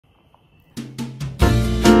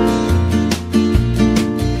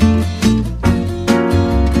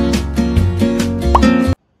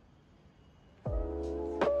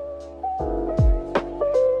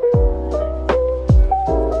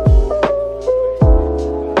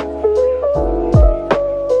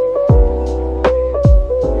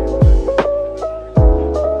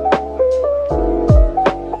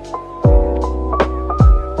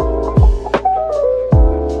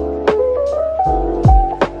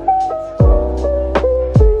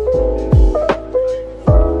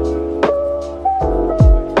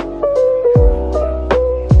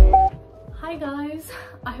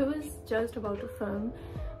film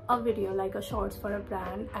a video like a shorts for a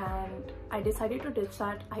brand, and I decided to ditch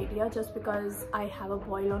that idea just because I have a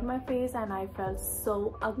boil on my face and I felt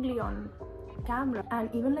so ugly on camera. And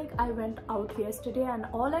even like I went out yesterday and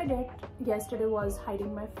all I did yesterday was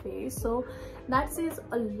hiding my face, so that says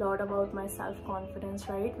a lot about my self-confidence,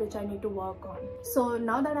 right, which I need to work on. So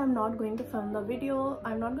now that I'm not going to film the video,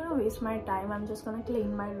 I'm not gonna waste my time, I'm just gonna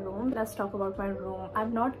clean my room. Let's talk about my room.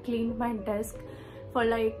 I've not cleaned my desk for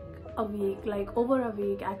like a week, like over a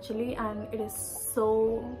week actually, and it is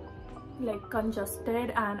so like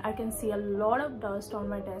congested and I can see a lot of dust on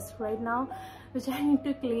my desk right now, which I need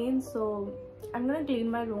to clean. So I'm gonna clean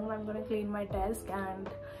my room, I'm gonna clean my desk, and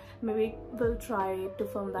maybe we'll try to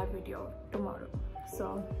film that video tomorrow.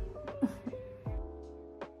 So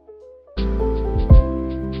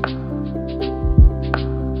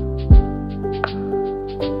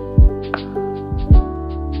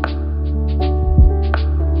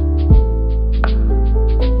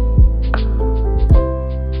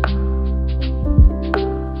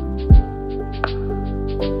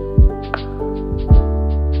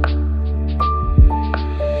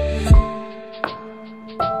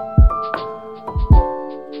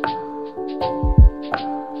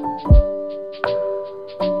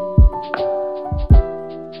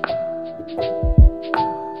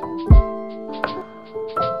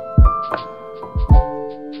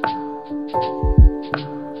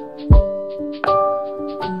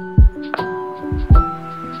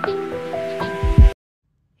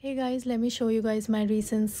hey guys, let me show you guys my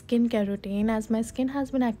recent skincare routine, as my skin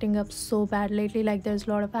has been acting up so bad lately. Like there's a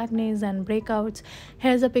lot of acne and breakouts.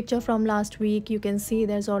 Here's a picture from last week. You can see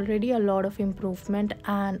there's already a lot of improvement,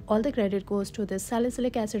 and all the credit goes to this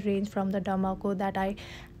salicylic acid range from the Dermaco that I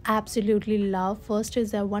absolutely love. First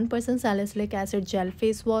is a 1% salicylic acid gel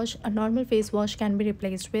face wash. A normal face wash can be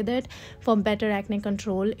replaced with it for better acne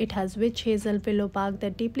control. It has witch hazel willow bark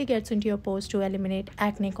that deeply gets into your pores to eliminate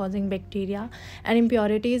acne causing bacteria and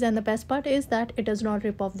impurities, and the best part is that it does not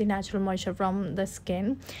rip off the natural moisture from the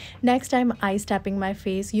skin. Next, I'm ice tapping my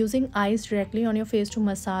face. Using ice directly on your face to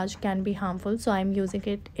massage can be harmful, so I'm using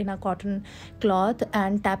it in a cotton cloth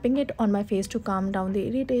and tapping it on my face to calm down the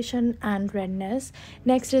irritation and redness.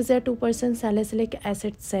 Next is a 2% salicylic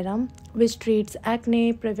acid serum, which treats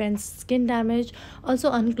acne, prevents skin damage, also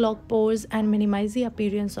unclog pores and minimize the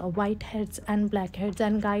appearance of whiteheads and blackheads.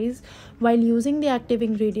 And guys, while using the active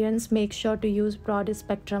ingredients, make sure to use broad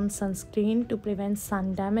spectrum sunscreen to prevent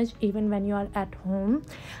sun damage even when you are at home.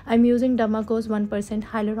 I'm using Dermaco's 1%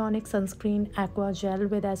 hyaluronic sunscreen aqua gel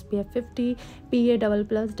with SPF 50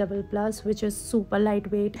 PA++++, which is super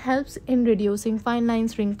lightweight, helps in reducing fine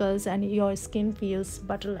lines, wrinkles, and your skin feels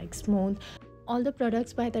butter-like smooth. All the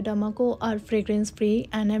products by the Dermaco are fragrance free,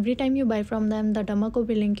 and every time you buy from them, the Dermaco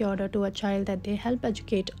will link your order to a child that they help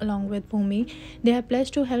educate along with Bhumi. They are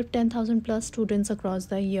pledged to help 10,000 plus students across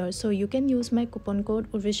the year, so you can use my coupon code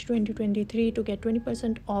URVISH2023 to get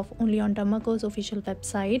 20% off only on Dermaco's official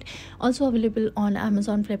website, also available on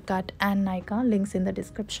Amazon, Flipkart and Nykaa. Links in the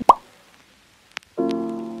description.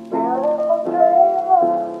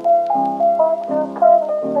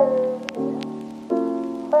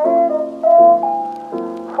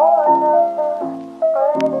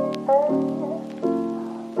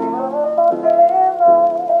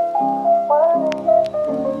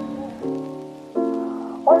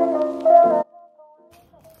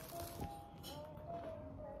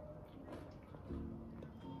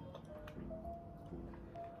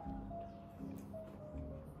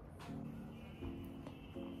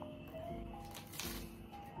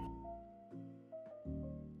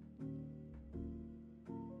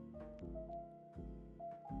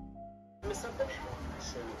 Something?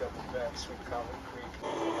 So double back, sweet cover creek.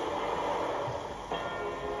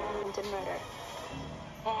 To murder.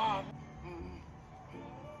 Oh.